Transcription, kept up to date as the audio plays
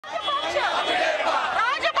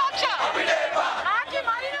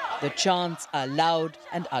The chants are loud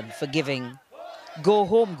and unforgiving. Go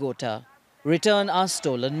home, Gota. Return our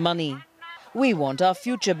stolen money. We want our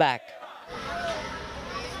future back.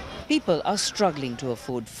 People are struggling to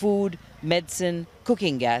afford food, medicine,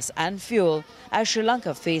 cooking gas and fuel as Sri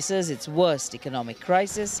Lanka faces its worst economic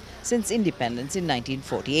crisis since independence in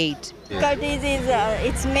 1948.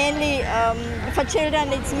 It's mainly for children,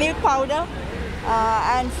 it's milk powder.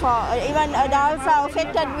 And for even adults are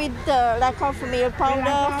affected with lack of milk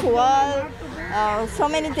powder, fuel, so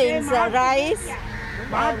many things, rice,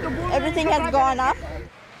 everything has gone up.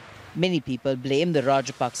 Many people blame the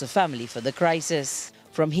Rajapaksa family for the crisis.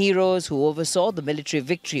 From heroes who oversaw the military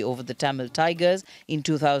victory over the Tamil Tigers in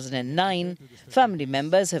 2009, family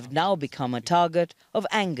members have now become a target of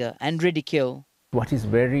anger and ridicule. What is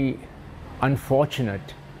very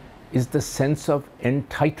unfortunate is the sense of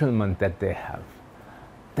entitlement that they have,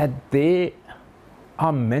 that they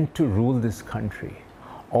are meant to rule this country,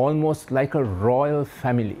 almost like a royal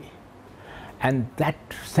family. And that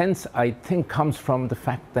sense, I think, comes from the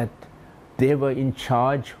fact that they were in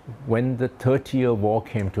charge when the 30-year war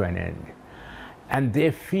came to an end. And they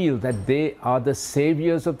feel that they are the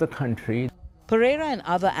saviors of the country. Pereira and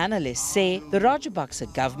other analysts say the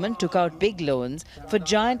Rajapaksa government took out big loans for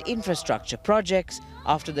giant infrastructure projects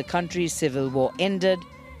after the country's civil war ended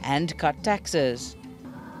and cut taxes.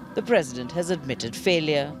 The president has admitted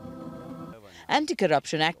failure.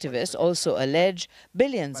 Anti-corruption activists also allege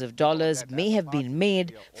billions of dollars may have been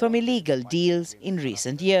made from illegal deals in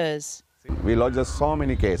recent years. We lodged so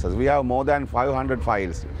many cases. We have more than 500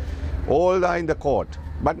 files. All are in the court,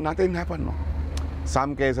 but nothing happened. No.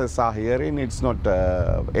 Some cases are hearing, it's not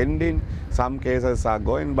ending. Some cases are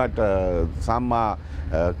going, but some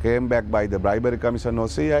came back by the bribery commission or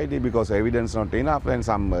CID because evidence not enough, and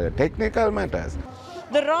some technical matters.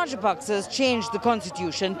 The Rajapaksas changed the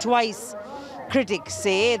constitution twice. Critics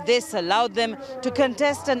say this allowed them to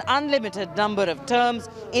contest an unlimited number of terms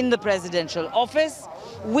in the presidential office,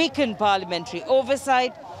 weaken parliamentary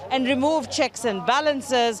oversight, and remove checks and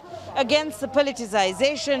balances against the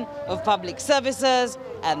politicization of public services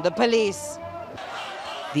and the police.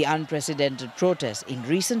 The unprecedented protest in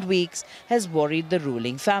recent weeks has worried the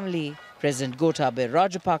ruling family. President Gotabaya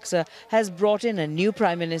Rajapaksa has brought in a new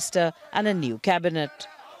prime minister and a new cabinet.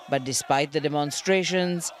 But despite the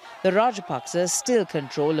demonstrations, the Rajapaksas still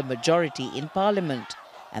control a majority in parliament,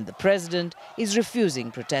 and the president is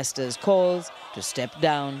refusing protesters' calls to step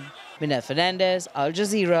down. Fernandez,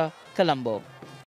 Jazeera, Colombo.